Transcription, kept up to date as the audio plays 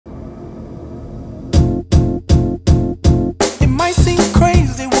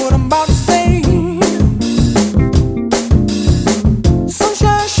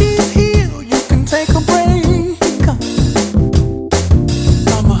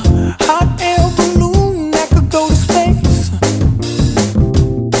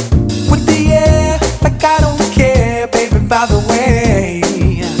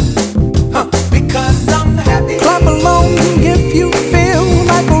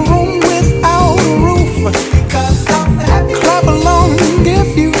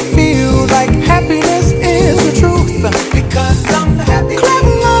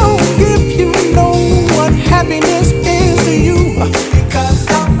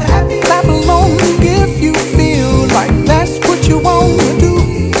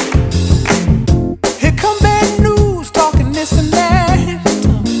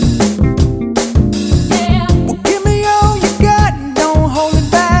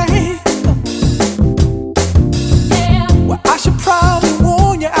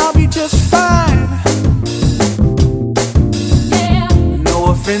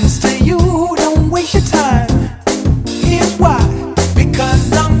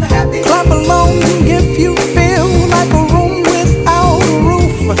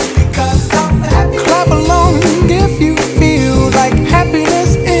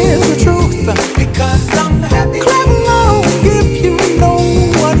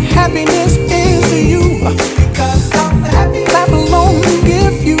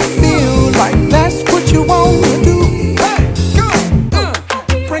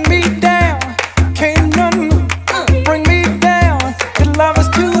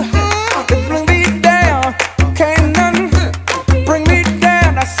too high to bring me down. Can't none bring me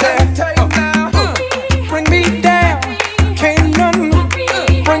down. I said, bring me down. Can't none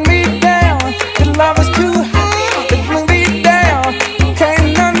bring me down. The love is too high to bring me down. Can't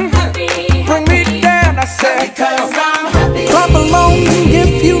none bring me down. I said, clap along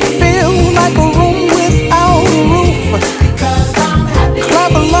if you feel like a room without a roof.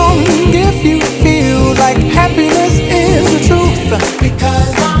 Clap along if you feel like happiness is the truth.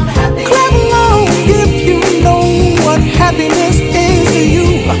 Clap along if you know what happiness is to you.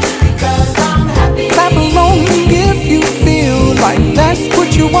 Clap along if you feel like that's what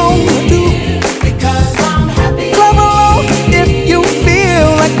you want to do. Clap along if you feel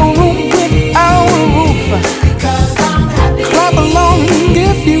like a room without a roof. Clap along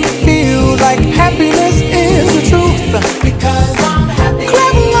if you feel like happiness is the truth.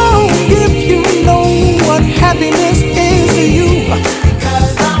 Clap along if you know what happiness is to you.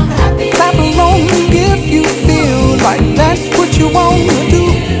 Clap along if you feel like that's what you want to do.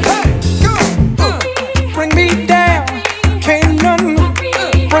 Bring me down, can't none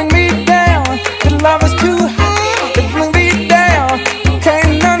bring me down. The love is too high to bring me down.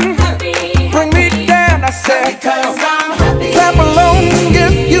 Can't none bring me down. I said, clap along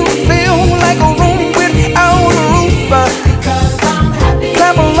if you feel like a room without a roof.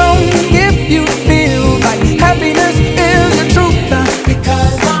 Clap along if you feel like happiness is the truth.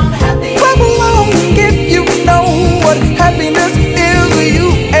 Clap along if you know what happiness is to you.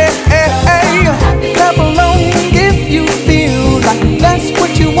 Clap along if you feel like that's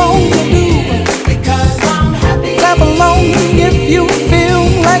what you want to do. Clap along if you feel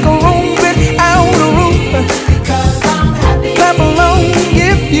like a room without a roof. Clap along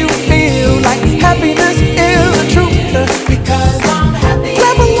if you feel like happiness is the truth.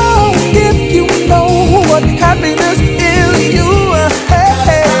 Clap along if you know what happiness is to you.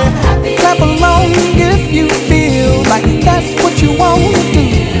 Clap along if you feel like that's what you want to do.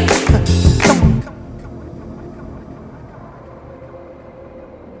 Come on.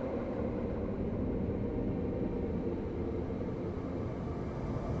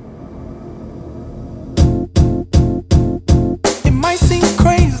 It might seem